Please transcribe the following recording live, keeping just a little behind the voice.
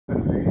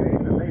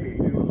Aviation, and maybe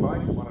do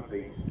apply to one of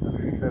the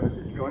military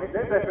services to join it.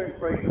 They're better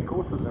inspiration, of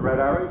course, than the Red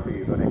Arrows, who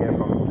you're going to hear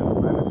from in just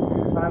a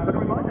moment. But a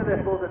reminder,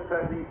 therefore, that the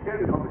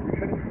EGVA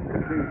competition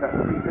concludes at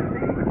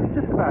 3:15, which is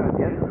just about at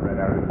the end of the Red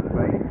Arrow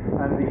display,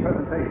 and the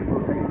presentation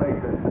will take place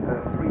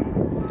at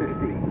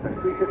 3:15. So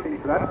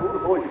 3:15 for that, all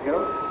the boys and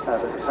girls that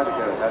have had a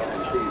go at that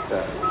and please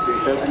do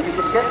so. And you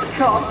can get the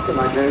chance, and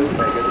I know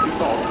they're going to be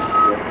on,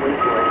 to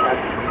enjoy it at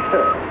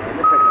in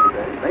the technical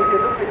day, maybe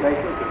a little bit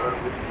later, because we're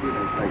just a few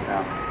minutes late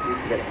now. You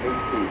can get to meet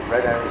the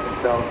Red Arrows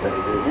themselves, they'll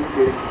be doing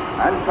interviews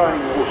and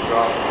signing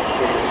autographs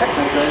in the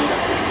techno zone.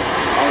 That's in the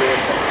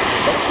RIAT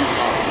not too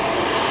far.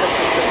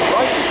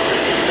 Right into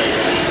the techno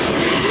zone.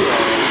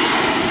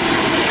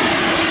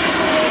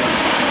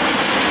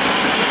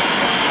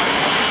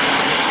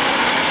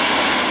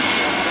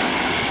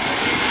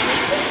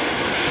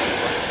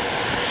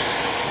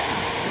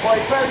 Well,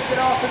 very good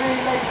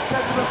afternoon, ladies and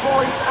gentlemen,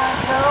 boys and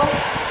girls.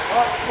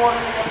 Right,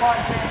 squadron in the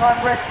flight team,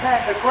 I'm Red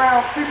 10, the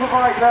ground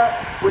supervisor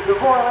with the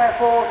Royal Air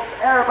Force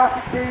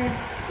Aerobatic team,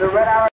 the Red Arrow.